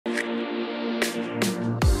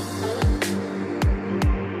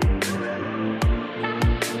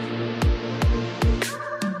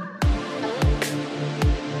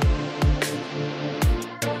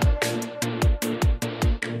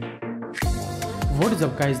What is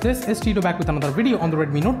up guys, this is Tito back with another video on the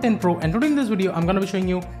Redmi Note 10 Pro, and today in this video I'm going to be showing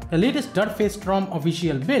you the latest Derpfest ROM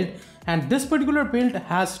official build. And this particular build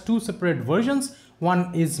has two separate versions.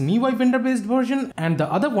 One is MIUI vendor based version and the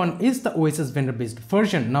other one is the OSS vendor based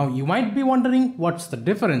version. Now you might be wondering what's the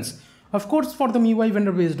difference. Of course, for the MIUI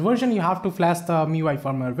vendor based version you have to flash the MIUI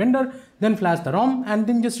firmware vendor, then flash the ROM and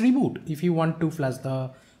then just reboot if you want to flash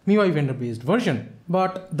the MIUI vendor based version.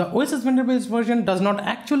 But the OSS vendor based version does not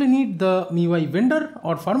actually need the MIUI vendor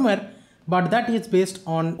or firmware, but that is based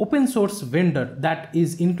on open source vendor that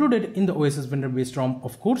is included in the OSS vendor based ROM.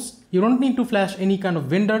 Of course, you don't need to flash any kind of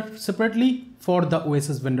vendor separately for the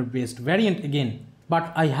OSS vendor based variant again.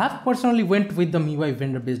 But I have personally went with the MIUI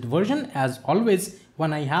vendor based version. As always,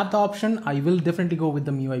 when I have the option, I will definitely go with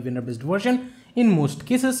the MIUI vendor based version in most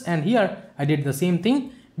cases, and here I did the same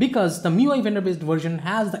thing, because the MIUI vendor based version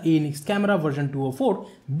has the ANX Camera version 204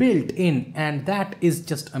 built in, and that is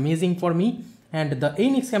just amazing for me. And the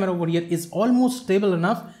ANX Camera over here is almost stable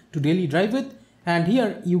enough to daily drive with, and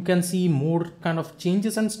here you can see more kind of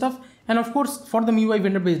changes and stuff. And of course, for the MIUI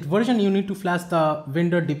vendor based version you need to flash the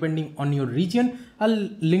vendor depending on your region. I'll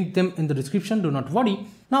link them in the description, do not worry.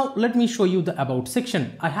 Now let me show you the about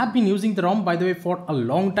section. I have been using the ROM, by the way, for a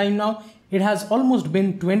long time now. It has almost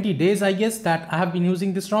been 20 days, I guess, that I have been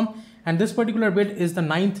using this ROM, and this particular build is the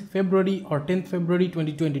 9th February or 10th February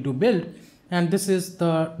 2022 build, and this is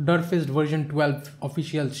the Derpfest version 12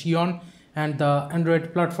 official Shion, and the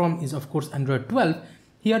Android platform is of course Android 12.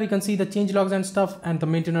 Here you can see the changelogs and stuff, and the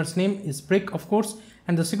maintainer's name is Brick, of course,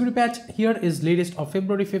 and the security patch here is latest of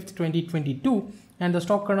February 5th 2022, and the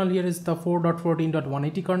stock kernel here is the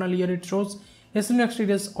 4.14.180 kernel here it shows. SafetyNet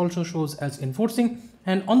status also shows as enforcing,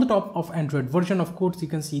 and on the top of Android version, of course, you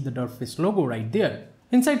can see the Derpfest logo right there.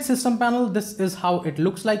 Inside system panel, this is how it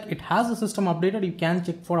looks like. It has a system updater. You can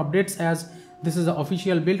check for updates, as this is the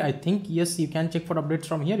official build. I think, yes, you can check for updates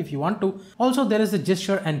from here if you want to. Also, there is the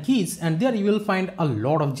gesture and keys, and there you will find a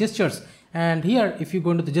lot of gestures. And here, if you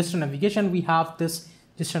go into the gesture navigation, we have this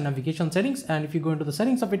gesture navigation settings, and if you go into the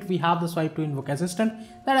settings of it, we have the swipe to invoke assistant.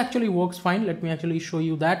 That actually works fine. Let me actually show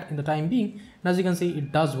you that in the time being. And as you can see,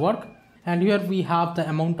 it does work. And here we have the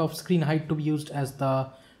amount of screen height to be used as the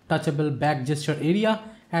touchable back gesture area,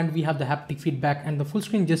 and we have the haptic feedback and the full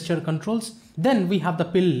screen gesture controls. Then we have the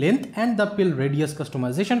pill length and the pill radius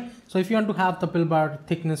customization. So if you want to have the pill bar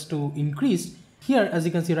thickness to increase, here as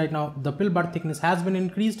you can see right now, the pill bar thickness has been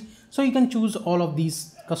increased, so you can choose all of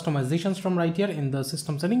these customizations from right here in the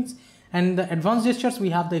system settings. And the advanced gestures,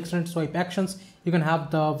 we have the extended swipe actions. You can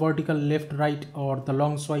have the vertical left right or the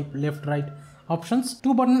long swipe left right options.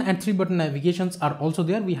 2 button and 3 button navigations are also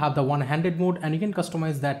there. We have the one-handed mode, and you can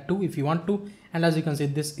customize that too if you want to. And as you can see,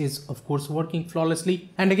 this is of course working flawlessly.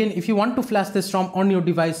 And again, if you want to flash this ROM on your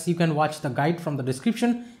device, you can watch the guide from the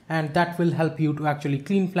description, and that will help you to actually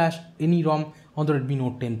clean flash any ROM on the Redmi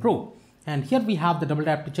Note 10 Pro. And here we have the double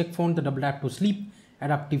tap to check phone, the double tap to sleep,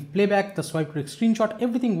 adaptive playback, the swipe to screenshot,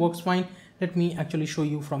 everything works fine. Let me actually show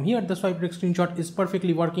you from here. The swipe to screenshot is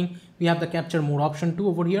perfectly working. We have the capture mode option too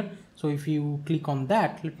over here. So if you click on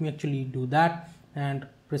that, let me actually do that and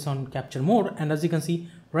press on capture mode. And as you can see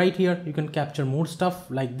right here, you can capture more stuff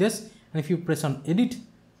like this. And if you press on edit,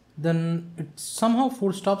 then it somehow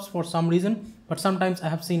force stops for some reason, but sometimes I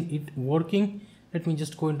have seen it working. Let me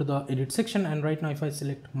just go into the edit section, and right now if I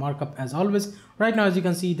select markup as always, right now as you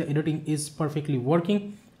can see the editing is perfectly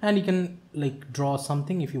working, and you can like draw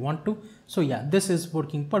something if you want to. So yeah, this is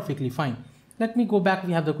working perfectly fine. Let me go back.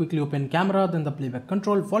 We have the quickly open camera, then the playback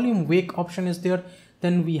control, volume wake option is there.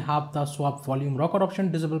 Then we have the swap volume rocker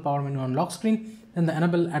option, disable power menu on lock screen. Then the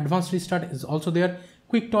enable advanced restart is also there.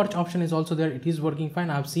 Quick torch option is also there. It is working fine.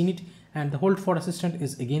 I have seen it. And the hold for assistant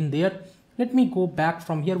is again there. Let me go back.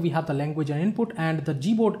 From here we have the language and input, and the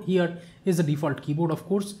Gboard here is the default keyboard, of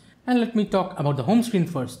course. And let me talk about the home screen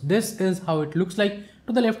first. This is how it looks like.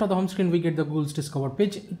 To the left of the home screen we get the Google's Discover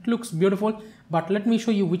page. It looks beautiful, but let me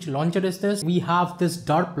show you which launcher is this. We have this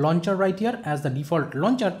Derp launcher right here as the default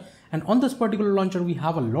launcher, and on this particular launcher we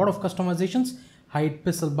have a lot of customizations: height,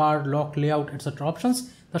 pixel bar, lock, layout, etc.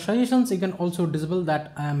 options. The suggestions you can also disable,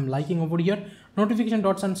 that I am liking over here. Notification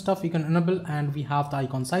dots and stuff you can enable, and we have the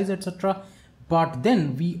icon size, etc. But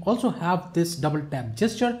then we also have this double tap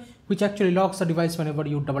gesture, which actually locks the device whenever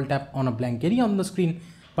you double tap on a blank area on the screen.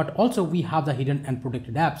 But also we have the hidden and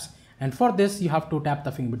protected apps, and for this you have to tap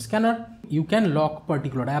the fingerprint scanner. You can lock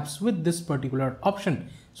particular apps with this particular option.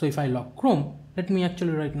 So if I lock Chrome, let me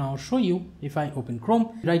actually right now show you. If I open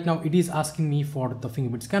Chrome, right now it is asking me for the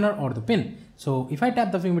fingerprint scanner or the pin. So if I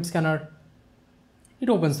tap the fingerprint scanner, it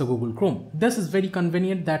opens the Google Chrome. This is very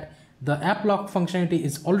convenient that the app lock functionality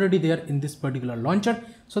is already there in this particular launcher.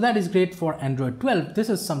 So that is great for Android 12. This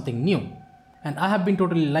is something new. And I have been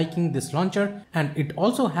totally liking this launcher, and it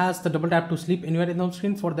also has the double tap to sleep anywhere in the home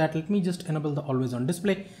screen. For that, let me just enable the always on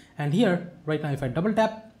display. And here right now, if I double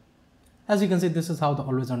tap, as you can see, this is how the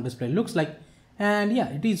always on display looks like. And yeah,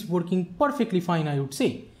 it is working perfectly fine, I would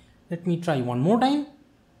say. Let me try one more time.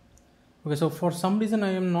 Okay, so for some reason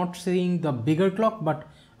I am not seeing the bigger clock, but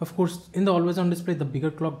of course in the always on display the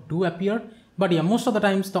bigger clock do appear. But yeah, most of the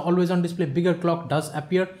times the always on display bigger clock does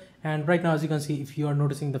appear. And right now, as you can see, if you are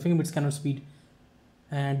noticing the fingerprint scanner speed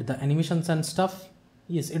and the animations and stuff,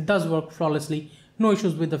 yes, it does work flawlessly. No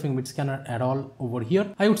issues with the fingerprint scanner at all over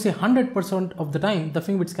here. I would say 100% of the time the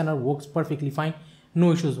fingerprint scanner works perfectly fine.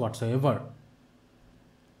 No issues whatsoever.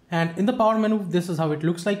 And in the power menu, this is how it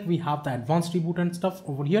looks like. We have the advanced reboot and stuff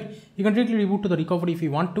over here. You can directly reboot to the recovery if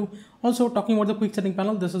you want to. Also, talking about the quick setting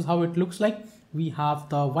panel, this is how it looks like. We have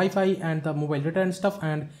the Wi-Fi and the mobile data and stuff,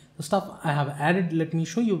 and the stuff I have added, let me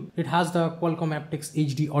show you. It has the Qualcomm aptX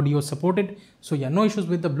HD audio supported. So yeah, no issues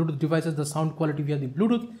with the Bluetooth devices, the sound quality via the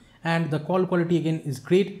Bluetooth, and the call quality again is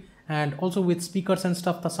great. And also with speakers and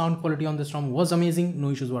stuff, the sound quality on this ROM was amazing.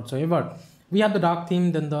 No issues whatsoever. We have the dark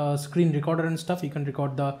theme, then the screen recorder and stuff. You can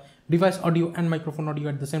record the device audio and microphone audio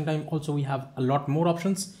at the same time. Also, we have a lot more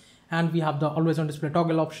options. And we have the always on display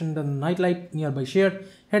toggle option, then night light, nearby share,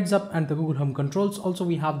 heads up, and the Google Home controls. Also,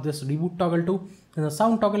 we have this reboot toggle too. And the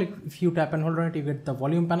sound toggle, if you tap and hold on it, you get the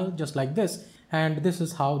volume panel just like this. And this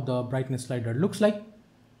is how the brightness slider looks like.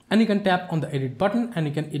 And you can tap on the edit button and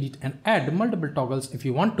you can edit and add multiple toggles if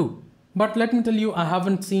you want to. But let me tell you, I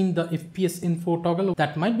haven't seen the FPS info toggle.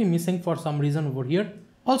 That might be missing for some reason over here.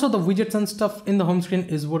 Also, the widgets and stuff in the home screen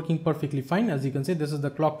is working perfectly fine. As you can see, this is the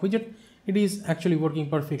clock widget. It is actually working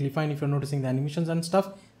perfectly fine. If you're noticing the animations and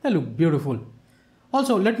stuff, they look beautiful.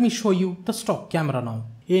 Also, let me show you the stock camera now.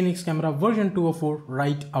 ANX Camera version 204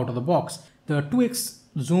 right out of the box. The 2x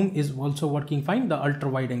zoom is also working fine. The ultra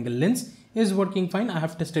wide angle lens is working fine. I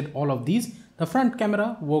have tested all of these. The front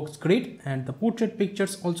camera works great, and the portrait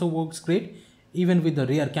pictures also works great. Even with the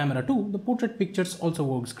rear camera too, the portrait pictures also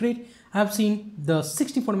works great. I have seen the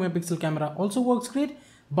 64 megapixel camera also works great,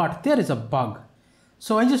 but there is a bug.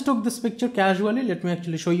 So I just took this picture casually. Let me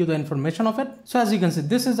actually show you the information of it. So as you can see,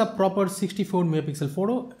 this is a proper 64 megapixel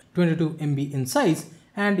photo, 22 MB in size.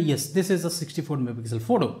 And yes, this is a 64 megapixel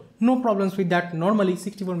photo. No problems with that. Normally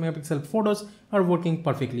 64 megapixel photos are working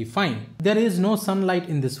perfectly fine. There is no sunlight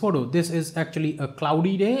in this photo. This is actually a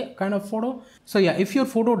cloudy day kind of photo. So yeah, if your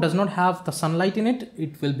photo does not have the sunlight in it,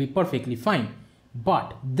 it will be perfectly fine.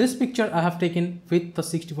 But this picture I have taken with the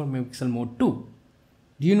 64 megapixel mode too.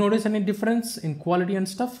 Do you notice any difference in quality and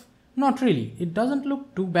stuff? Not really. It doesn't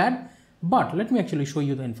look too bad. But let me actually show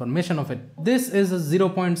you the information of it. This is a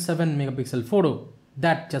 0.7 megapixel photo.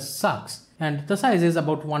 That just sucks. And the size is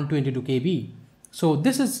about 122 KB. So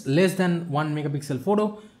this is less than 1 megapixel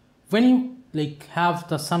photo. When you have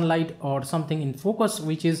the sunlight or something in focus,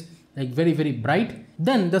 which is very, very bright,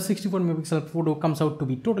 then the 64 megapixel photo comes out to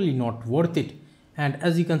be totally not worth it. And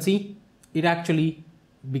as you can see, it actually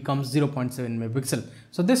becomes 0.7 megapixel.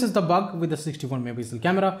 So this is the bug with the 64 megapixel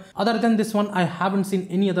camera. Other than this one, I haven't seen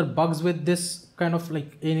any other bugs with this kind of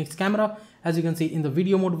ANX camera. As you can see, in the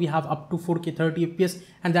video mode, we have up to 4K 30 FPS,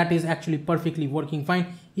 and that is actually perfectly working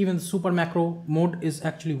fine. Even the super macro mode is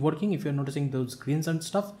actually working if you're noticing those screens and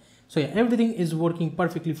stuff. So yeah, everything is working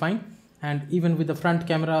perfectly fine. And even with the front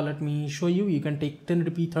camera, let me show you, you can take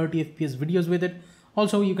 1080p 30 FPS videos with it.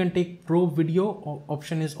 Also, you can take pro video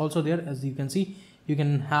option is also there. As you can see, you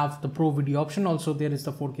can have the pro video option. Also, there is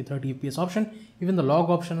the 4K 30 FPS option. Even the log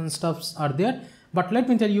option and stuffs are there. But let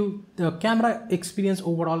me tell you, the camera experience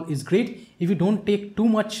overall is great. If you don't take too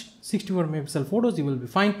much 64 megapixel photos, you will be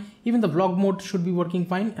fine. Even the vlog mode should be working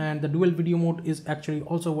fine, and the dual video mode is actually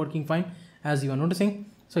also working fine, as you are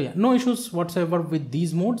noticing. So yeah, no issues whatsoever with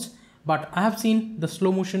these modes. But I have seen the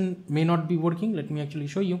slow motion may not be working. Let me actually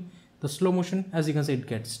show you the slow motion. As you can see, it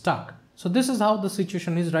gets stuck. So this is how the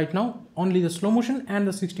situation is right now. Only the slow motion and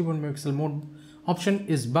the 64 megapixel mode option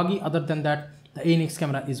is buggy. Other than that, the ANX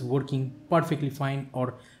camera is working perfectly fine,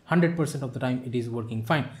 or 100% of the time it is working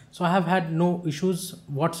fine. So I have had no issues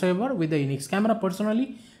whatsoever with the ANX camera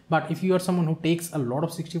personally. But if you are someone who takes a lot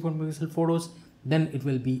of 64 megapixel photos, then it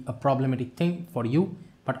will be a problematic thing for you.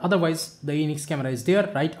 But otherwise, the ANX camera is there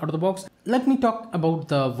right out of the box. Let me talk about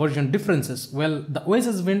the version differences. Well, the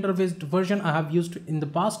OSS vendor-based version I have used in the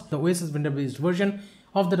past, the OSS vendor-based version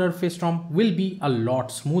of the Derpfest ROM will be a lot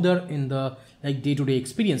smoother in the day-to-day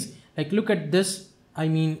experience. Look at this. I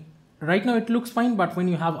mean, right now it looks fine, but when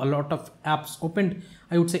you have a lot of apps opened,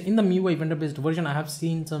 I would say in the MIUI vendor-based version, I have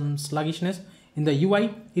seen some sluggishness. in the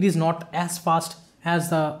UI, it is not as fast as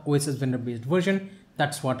the OSS vendor based version.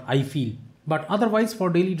 That's what I feel. But otherwise for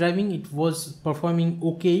daily driving, it was performing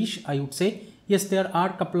okay-ish, I would say. Yes, there are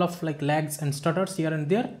a couple of like lags and stutters here and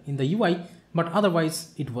there in the UI, but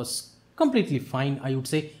otherwise it was completely fine, I would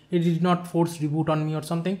say. It did not force reboot on me or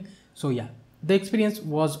something. So yeah, the experience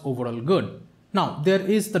was overall good. Now there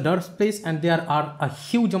is the Derpfest and there are a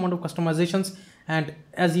huge amount of customizations, and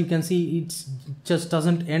as you can see, it just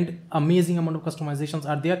doesn't end. Amazing amount of customizations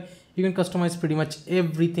are there. You can customize pretty much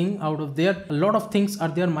everything out of there. A lot of things are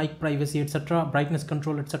there, mic privacy, etc., brightness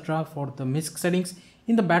control, etc. for the MISC settings.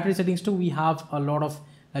 In the battery settings too, we have a lot of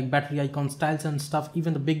like battery icon styles and stuff.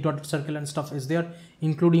 Even the big dotted circle and stuff is there,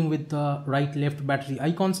 including with the right left battery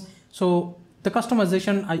icons. So the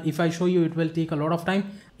customization, if I show you, it will take a lot of time.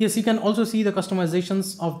 Yes, you can also see the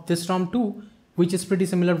customizations of this ROM too, which is pretty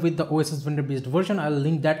similar with the OSS vendor based version. I'll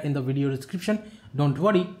link that in the video description. Don't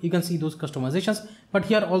worry, you can see those customizations. But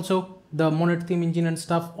here also the monet theme engine and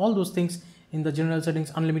stuff, all those things in the general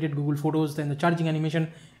settings, unlimited Google Photos, then the charging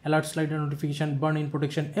animation, alert slider notification, burn-in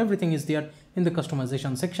protection, everything is there in the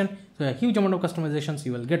customization section. So a huge amount of customizations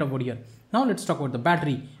you will get over here. Now let's talk about the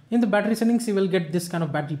battery. In the battery settings, you will get this kind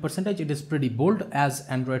of battery percentage. It is pretty bold as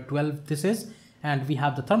Android 12 this is. And we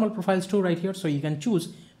have the thermal profiles too right here. So you can choose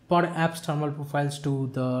per apps thermal profiles to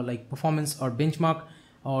the like performance or benchmark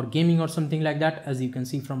or gaming or something like that, as you can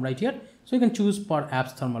see from right here. So you can choose per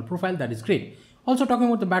apps thermal profile. That is great. Also talking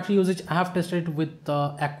about the battery usage, I have tested it with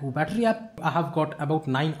the Accu battery app. I have got about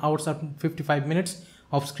 9 hours and 55 minutes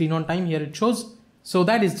of screen on time. Here it shows. So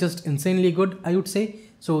that is just insanely good, I would say.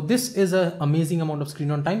 So this is an amazing amount of screen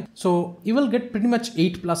on time. So you will get pretty much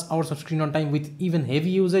 8+ hours of screen on time with even heavy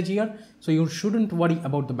usage here. So you shouldn't worry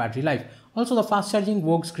about the battery life. Also the fast charging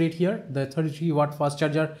works great here. The 33-watt fast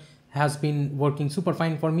charger has been working super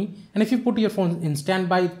fine for me. And if you put your phone in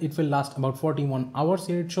standby, it will last about 41 hours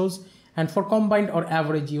here it shows. And for combined or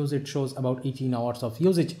average use, it shows about 18 hours of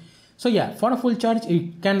usage. So yeah, for a full charge,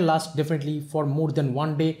 it can last definitely for more than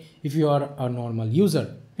 1 day if you are a normal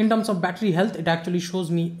user. In terms of battery health, it actually shows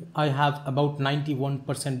me I have about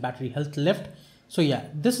 91% battery health left. So yeah,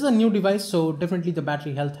 this is a new device, so definitely the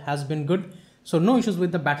battery health has been good. So no issues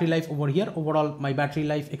with the battery life over here. Overall, my battery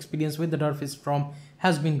life experience with the Derpfest ROM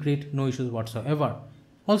has been great, no issues whatsoever.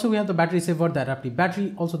 Also, we have the battery saver, the adaptive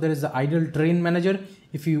battery. Also, there is the idle drain manager.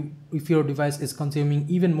 If your device is consuming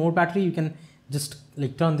even more battery, you can just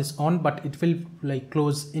like turn this on, but it will like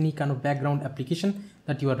close any kind of background application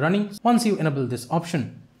that you are running once you enable this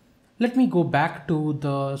option. Let me go back to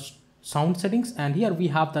the sound settings, and here we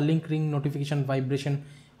have the link ring notification vibration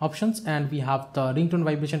options, and we have the ringtone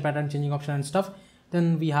vibration pattern changing option and stuff.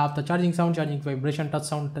 Then we have the charging sound, charging vibration, touch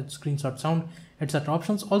sound, touch screenshot sound, etc.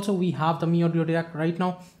 options. Also, we have the Mi Audio Direct right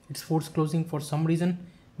now. It's forced closing for some reason,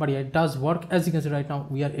 but yeah, it does work. As you can see right now,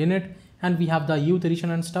 we are in it, and we have the youth edition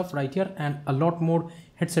and stuff right here, and a lot more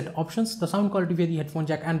headset options. The sound quality via the headphone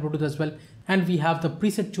jack and Bluetooth as well. And we have the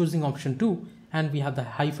preset choosing option too, and we have the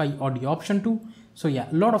hi-fi audio option too. So yeah,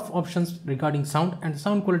 a lot of options regarding sound, and the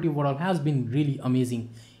sound quality overall has been really amazing.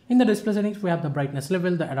 In the display settings, we have the brightness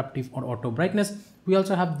level, the adaptive or auto brightness. We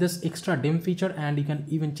also have this extra dim feature, and you can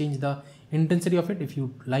even change the intensity of it if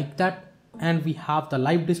you like that. And we have the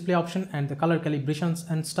live display option and the color calibrations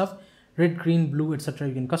and stuff, red, green, blue, etc.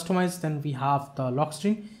 you can customize. Then we have the lock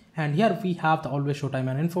screen, and here we have the always show time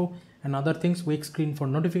and info and other things, wake screen for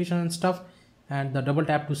notification and stuff, and the double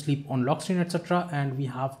tap to sleep on lock screen, etc. And we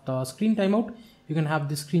have the screen timeout. You can have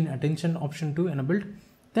the screen attention option too enabled.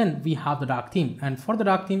 Then we have the dark theme, and for the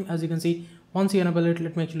dark theme, as you can see, once you enable it,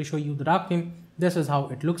 let me actually show you the dark theme. This is how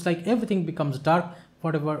it looks like. Everything becomes dark.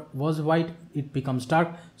 Whatever was white, it becomes dark.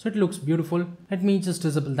 So it looks beautiful. Let me just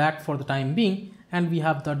disable that for the time being. And we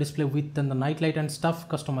have the display width and the night light and stuff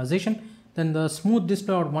customization. Then the smooth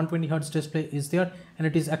display or 120 Hz display is there, and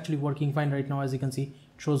it is actually working fine right now. As you can see,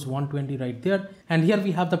 it shows 120 right there. And here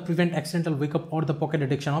we have the prevent accidental wake up or the pocket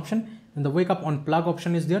detection option. And the wake up on plug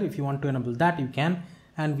option is there. If you want to enable that, you can.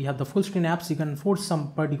 And we have the full screen apps. You can force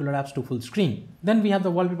some particular apps to full screen. Then we have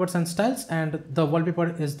the wallpapers and styles, and the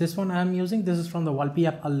wallpaper is this one I am using. This is from the Wallpy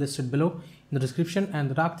app. I'll list it below in the description. And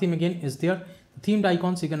the dark theme again is there. The themed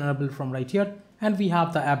icons you can enable from right here. And we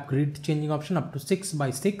have the app grid changing option up to 6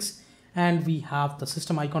 by 6. And we have the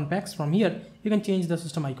system icon packs. From here you can change the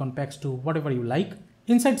system icon packs to whatever you like.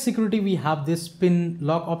 Inside security, we have this pin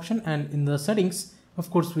lock option, and in the settings, of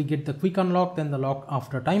course, we get the quick unlock, then the lock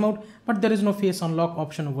after timeout, but there is no face unlock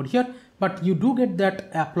option over here. But you do get that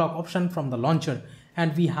app lock option from the launcher.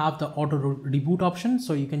 And we have the auto reboot option.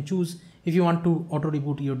 So you can choose if you want to auto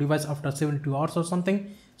reboot your device after 72 hours or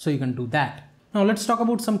something. So you can do that. Now let's talk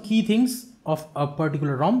about some key things. of a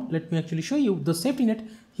particular ROM, let me actually show you. The SafetyNet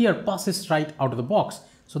here passes right out of the box.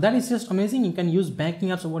 So that is just amazing. You can use banking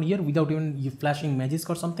apps over here without even flashing Magisk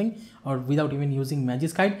or something, or without even using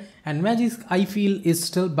Magisk Guide. And Magisk, I feel, is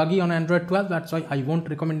still buggy on Android 12. That's why I won't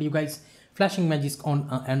recommend you guys flashing Magisk on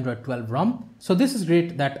Android 12 ROM. So this is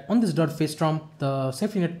great that on this Derpfest ROM, the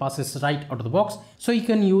SafetyNet passes right out of the box. So you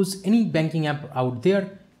can use any banking app out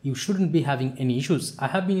there. You shouldn't be having any issues. I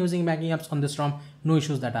have been using banking apps on this ROM, no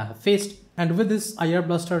issues that I have faced. And with this IR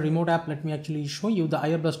Blaster remote app, let me actually show you. The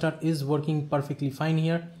IR Blaster is working perfectly fine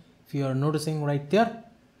here, if you are noticing right there.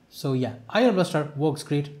 So yeah, IR Blaster works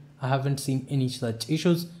great. I haven't seen any such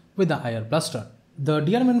issues with the IR Blaster. The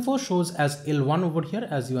DRM info shows as L1 over here,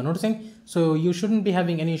 as you are noticing. So you shouldn't be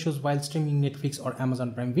having any issues while streaming Netflix or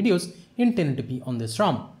Amazon Prime videos in 1080p on this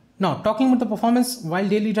ROM. Now, talking about the performance while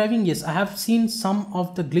daily driving, yes, I have seen some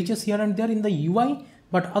of the glitches here and there in the UI,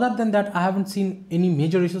 but other than that, I haven't seen any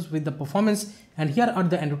major issues with the performance. And here are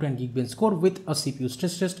the end-to-end Geekbench score with a CPU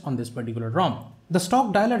stress test on this particular ROM. The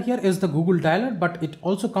stock dialer here is the Google dialer, but it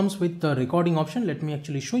also comes with the recording option. Let me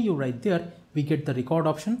actually show you right there. We get the record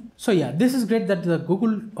option. So yeah, this is great that the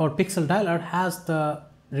Google or Pixel dialer has the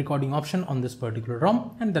recording option on this particular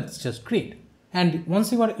ROM, and that's just great. And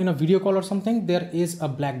once you are in a video call or something, there is a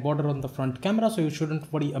black border on the front camera, so you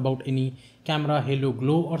shouldn't worry about any camera halo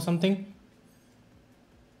glow or something.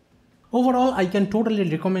 Overall, I can totally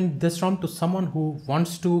recommend this ROM to someone who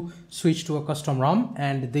wants to switch to a custom ROM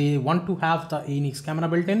and they want to have the ANX camera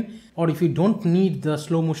built in, or if you don't need the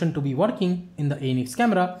slow motion to be working in the ANX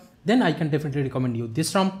camera, then I can definitely recommend you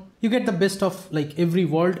this ROM. You get the best of like every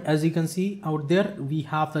world. As you can see out there, we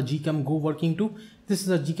have the Gcam Go working too. This is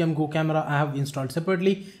a Gcam Go camera I have installed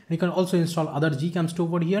separately, and you can also install other Gcams too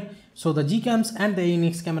over here. So the Gcams and the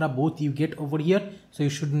ANX camera both you get over here, so you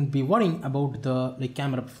shouldn't be worrying about the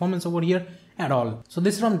camera performance over here at all. So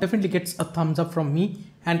this ROM definitely gets a thumbs up from me,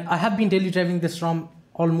 and I have been daily driving this ROM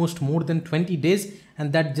almost more than 20 days,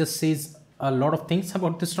 and that just says a lot of things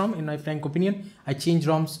about this ROM in my frank opinion. I change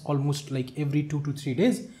ROMs almost like every 2 to 3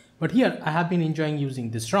 days, but here I have been enjoying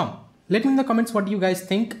using this ROM. Let me in the comments what you guys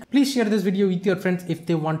think. Please share this video with your friends if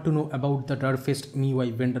they want to know about the Derpfest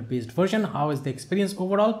MIUI vendor based version. How is the experience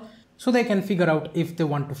overall, so they can figure out if they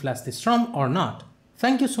want to flash this ROM or not.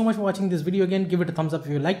 Thank you so much for watching this video again. Give it a thumbs up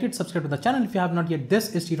if you liked it. Subscribe to the channel if you have not yet.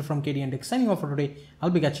 This is Tito from KDNX signing off for today. I'll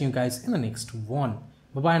be catching you guys in the next one.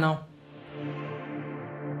 Bye bye now.